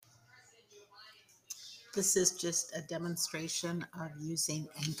This is just a demonstration of using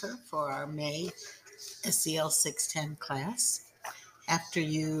Anchor for our May SEL 610 class. After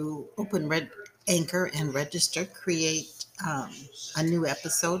you open Anchor and register, create a new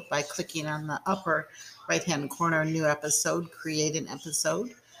episode by clicking on the upper right-hand corner, New Episode, Create an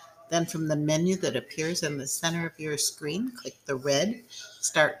Episode. Then from the menu that appears in the center of your screen, click the red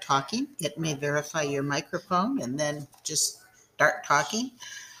Start Talking. It may verify your microphone and then just start talking.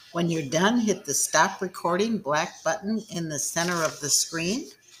 When you're done, hit the stop recording black button in the center of the screen.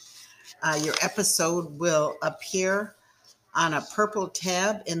 Your episode will appear on a purple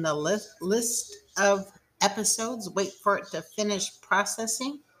tab in the list of episodes. Wait for it to finish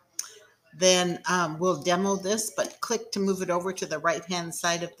processing. Then we'll demo this, but click to move it over to the right-hand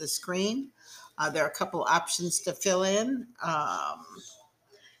side of the screen. There are a couple options to fill in.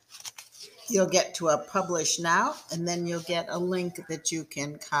 You'll get to a publish now, and then you'll get a link that you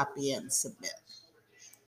can copy and submit.